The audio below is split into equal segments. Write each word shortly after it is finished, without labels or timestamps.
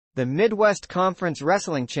The Midwest Conference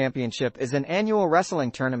Wrestling Championship is an annual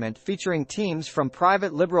wrestling tournament featuring teams from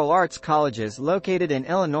private liberal arts colleges located in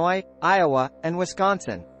Illinois, Iowa, and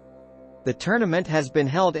Wisconsin. The tournament has been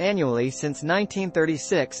held annually since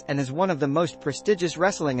 1936 and is one of the most prestigious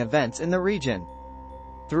wrestling events in the region.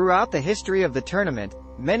 Throughout the history of the tournament,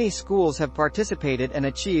 many schools have participated and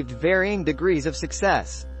achieved varying degrees of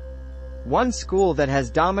success. One school that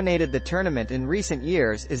has dominated the tournament in recent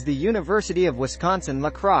years is the University of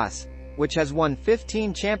Wisconsin-La Crosse, which has won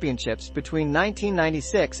 15 championships between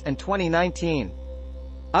 1996 and 2019.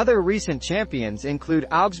 Other recent champions include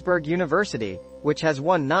Augsburg University, which has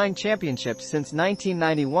won 9 championships since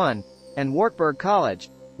 1991, and Wartburg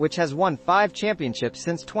College, which has won 5 championships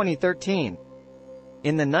since 2013.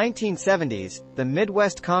 In the 1970s, the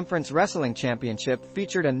Midwest Conference Wrestling Championship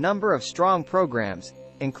featured a number of strong programs,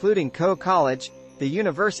 including Coe College, the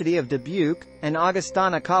University of Dubuque, and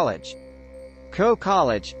Augustana College. Coe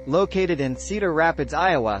College, located in Cedar Rapids,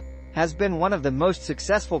 Iowa, has been one of the most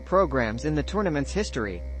successful programs in the tournament's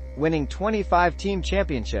history, winning 25 team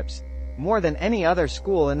championships, more than any other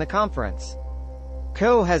school in the conference.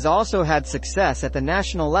 Coe has also had success at the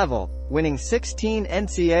national level, winning 16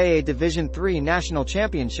 NCAA Division III national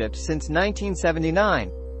championships since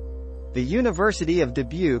 1979. The University of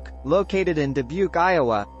Dubuque, located in Dubuque,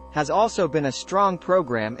 Iowa, has also been a strong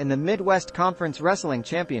program in the Midwest Conference Wrestling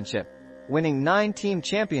Championship, winning 9 team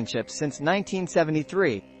championships since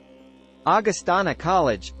 1973. Augustana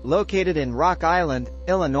College, located in Rock Island,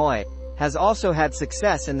 Illinois, has also had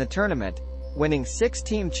success in the tournament, winning 6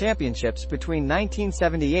 team championships between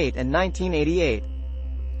 1978 and 1988.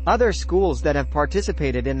 Other schools that have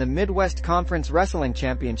participated in the Midwest Conference Wrestling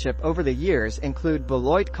Championship over the years include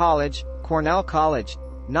Beloit College, Cornell College,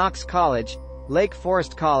 Knox College, Lake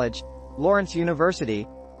Forest College, Lawrence University,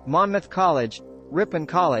 Monmouth College, Ripon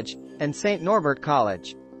College, and St. Norbert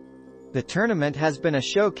College. The tournament has been a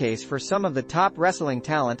showcase for some of the top wrestling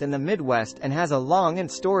talent in the Midwest and has a long and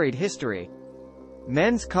storied history.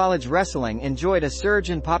 Men's college wrestling enjoyed a surge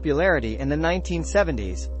in popularity in the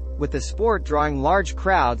 1970s, with the sport drawing large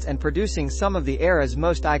crowds and producing some of the era's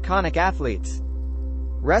most iconic athletes.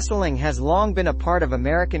 Wrestling has long been a part of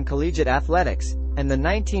American collegiate athletics, and the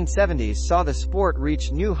 1970s saw the sport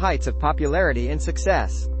reach new heights of popularity and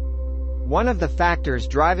success. One of the factors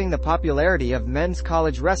driving the popularity of men's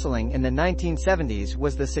college wrestling in the 1970s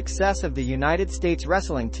was the success of the United States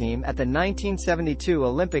wrestling team at the 1972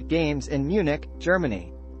 Olympic Games in Munich,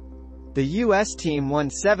 Germany. The U.S. team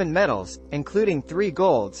won 7 medals, including 3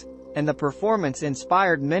 golds, and the performance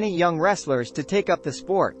inspired many young wrestlers to take up the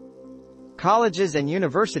sport. Colleges and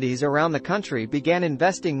universities around the country began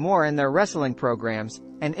investing more in their wrestling programs,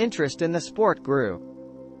 and interest in the sport grew.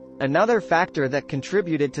 Another factor that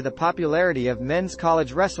contributed to the popularity of men's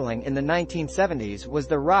college wrestling in the 1970s was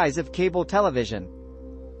the rise of cable television.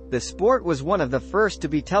 The sport was one of the first to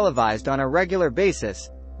be televised on a regular basis,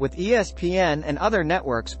 with ESPN and other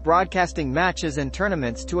networks broadcasting matches and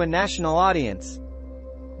tournaments to a national audience.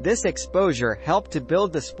 This exposure helped to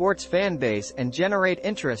build the sport's fan base and generate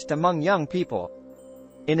interest among young people.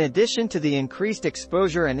 In addition to the increased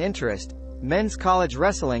exposure and interest, men's college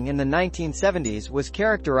wrestling in the 1970s was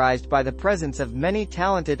characterized by the presence of many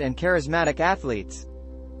talented and charismatic athletes.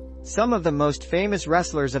 Some of the most famous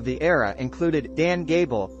wrestlers of the era included Dan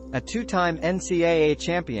Gable, a 2-time NCAA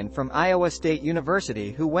champion from Iowa State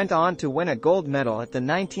University who went on to win a gold medal at the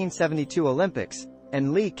 1972 Olympics,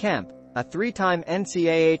 and Lee Kemp, a 3-time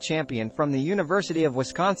NCAA champion from the University of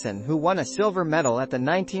Wisconsin who won a silver medal at the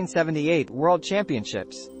 1978 World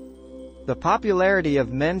Championships. The popularity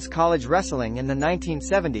of men's college wrestling in the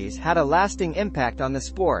 1970s had a lasting impact on the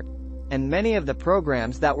sport, and many of the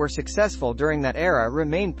programs that were successful during that era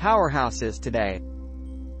remain powerhouses today.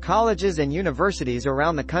 Colleges and universities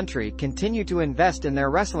around the country continue to invest in their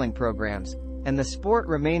wrestling programs, and the sport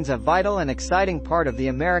remains a vital and exciting part of the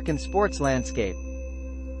American sports landscape.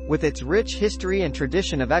 With its rich history and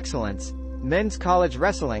tradition of excellence, men's college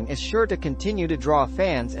wrestling is sure to continue to draw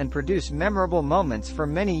fans and produce memorable moments for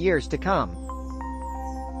many years to come.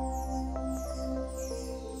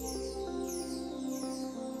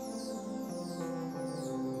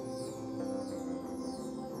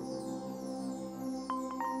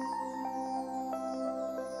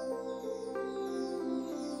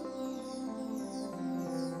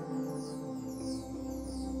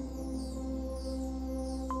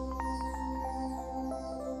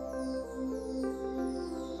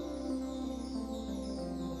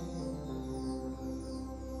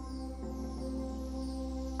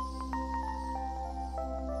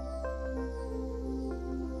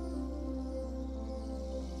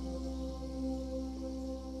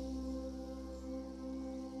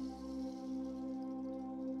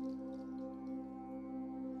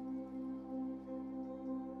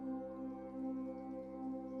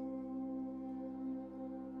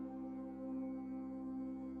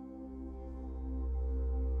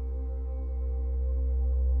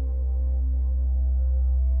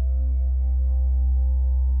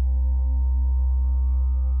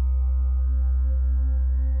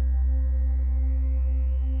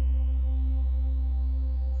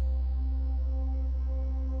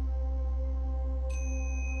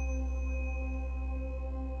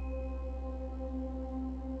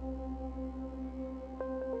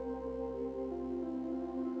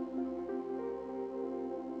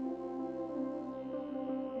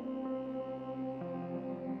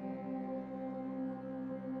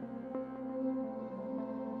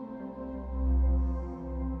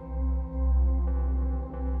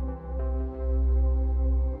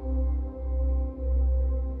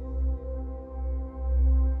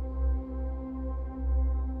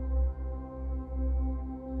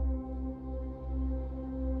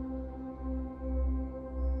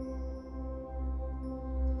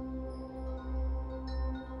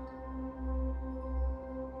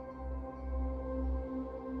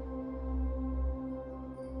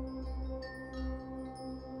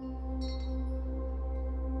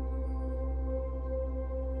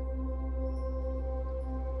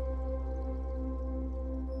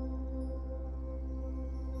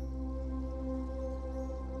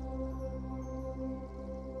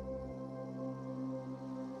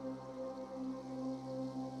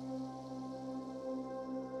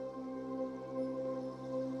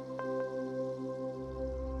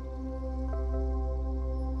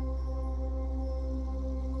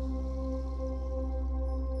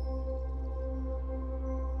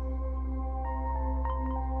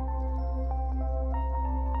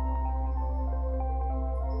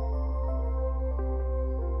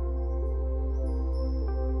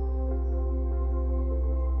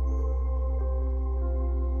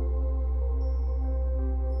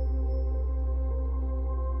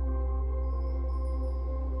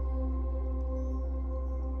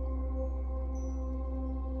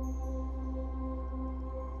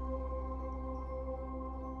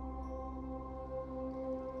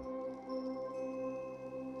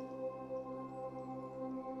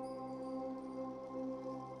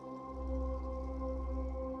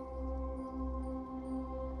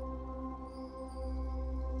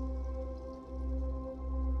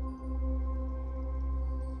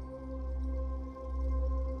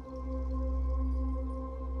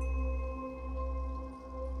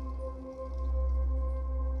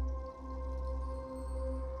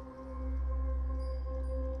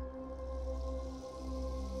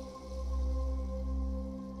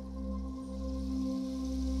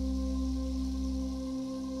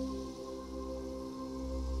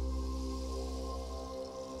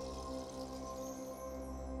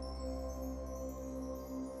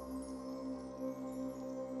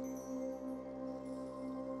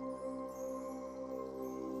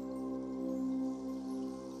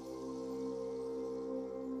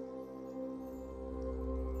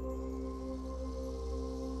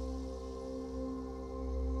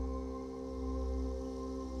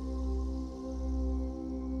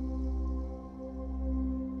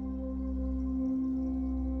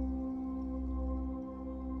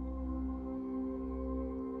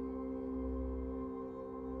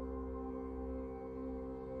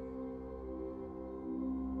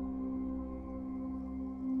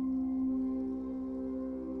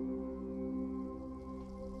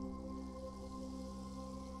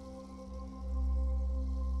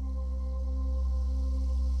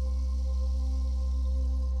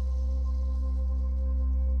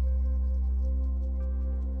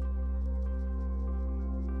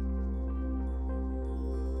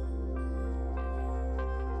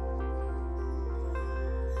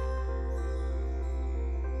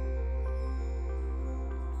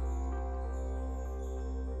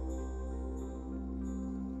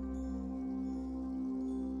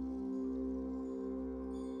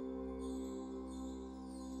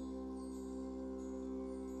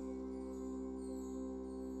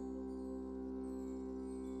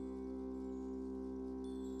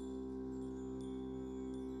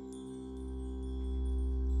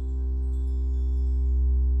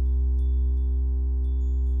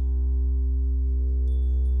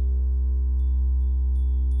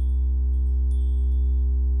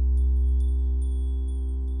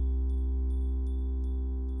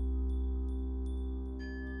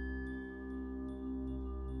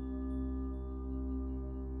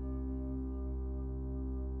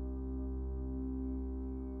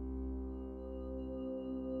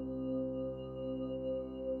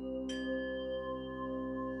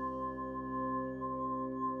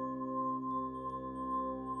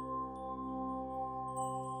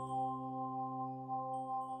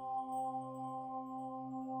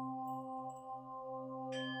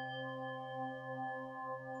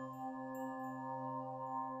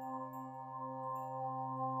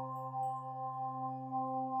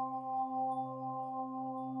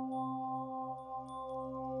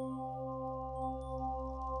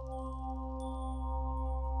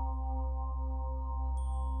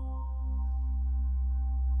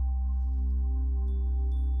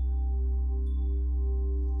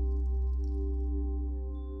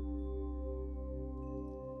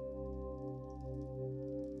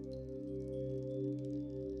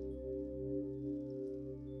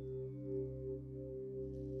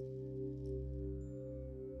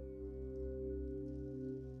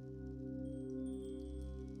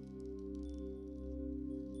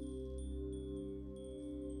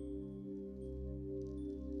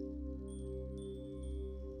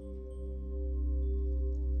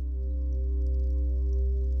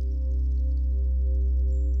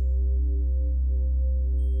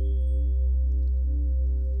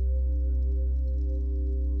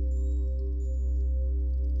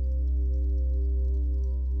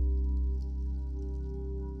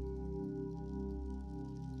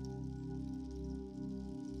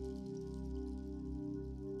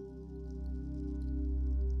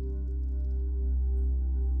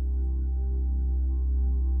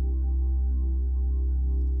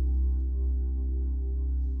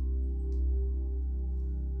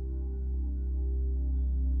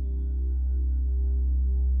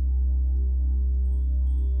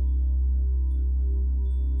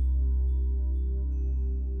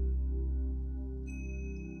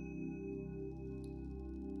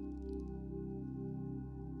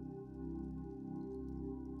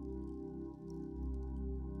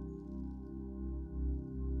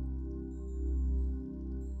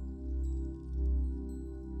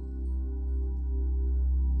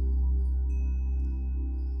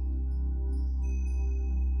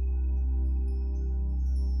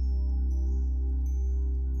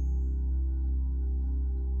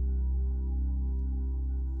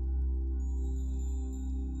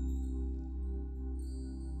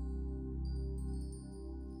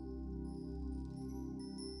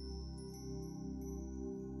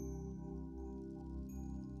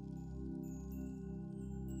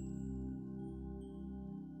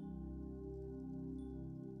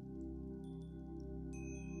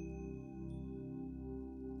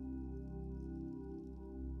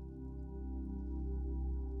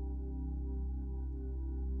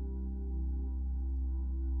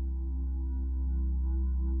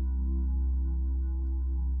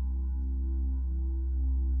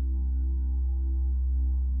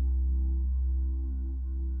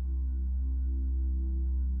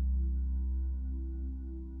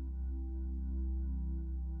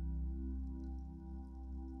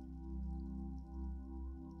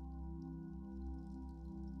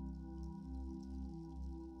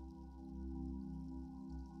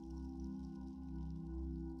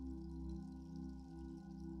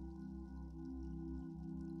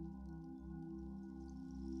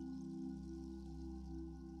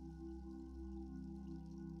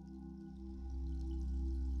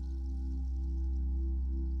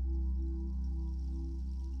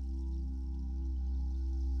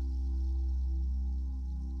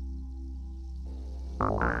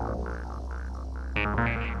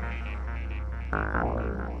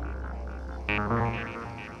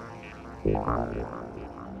 Yeah.